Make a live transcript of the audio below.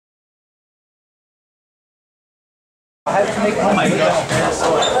I have to make oh my gosh.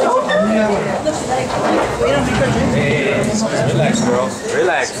 Hey, relax, girls.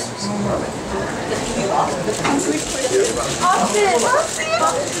 Relax. Hey, what's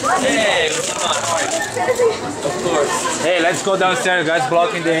on? How are you? Of course. Hey, let's go downstairs, guys.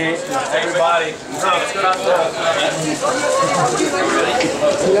 Blocking the everybody. No, let's go downstairs.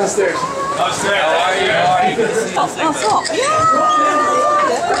 Downstairs. Downstairs. How are you? How are you? Good to see you.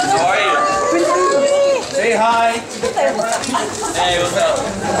 How are you? Say hi. Hey, what's up?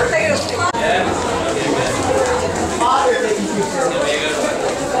 Yeah?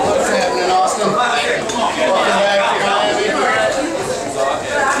 What's happening, Austin? Welcome back to Miami.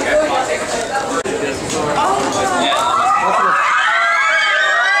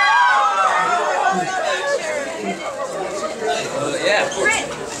 Yeah.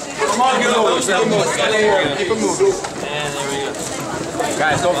 Come on, get over. Keep it moving. And there we go.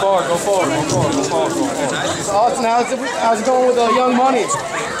 Guys, go forward, go forward, go forward, go forward, go forward. Austin, how's it going with Young Money?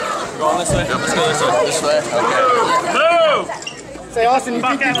 Going this way? Let's go this way. This way? Okay. Move! Say, Austin, you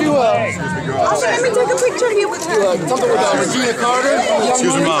think you do Austin, let me take a picture here with her. something with Regina Carter?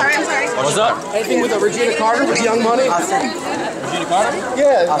 Excuse me, Mom. I'm sorry. What's up? Anything with Regina Carter with Young Money? Regina Carter?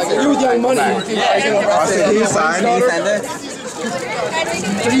 Yeah, like you with Young Money. Austin, can you sign?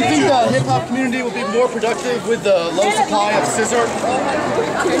 So do you think the hip-hop community will be more productive with the low supply of scissor?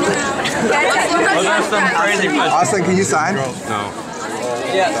 Those are some crazy questions. Austin, can you sign? No.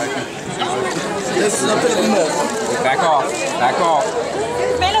 Yes. This is something we know. Back off. Back off.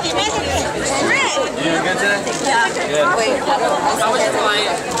 Melody. You doing good today? Yeah. Good. Wait, how was your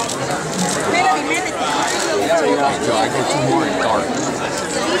client? Melody. There you go. I go two more in dark.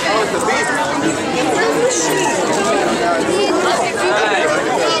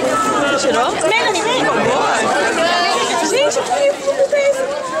 Melody, vem. Gente, que beijo.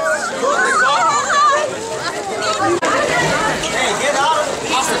 Hey, get out!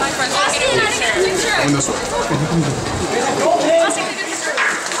 Austin, my friend. Austin, get a picture. On this way. Austin, get a picture.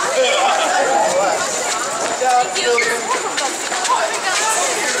 Thank you.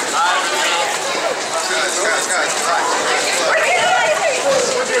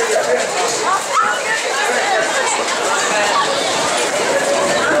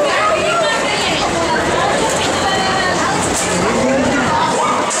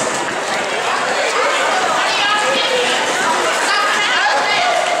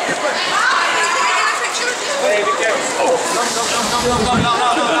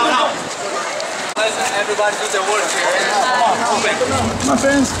 No. Everybody do their work here. Come on, come back. My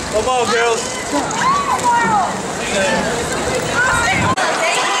friends. Come on, girls.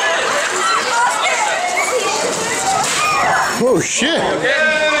 Oh shit! You okay?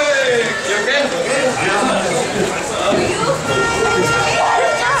 You okay?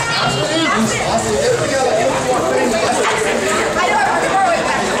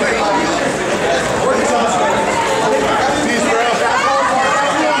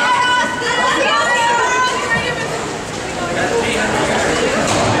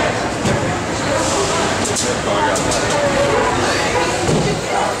 Oh, I got that.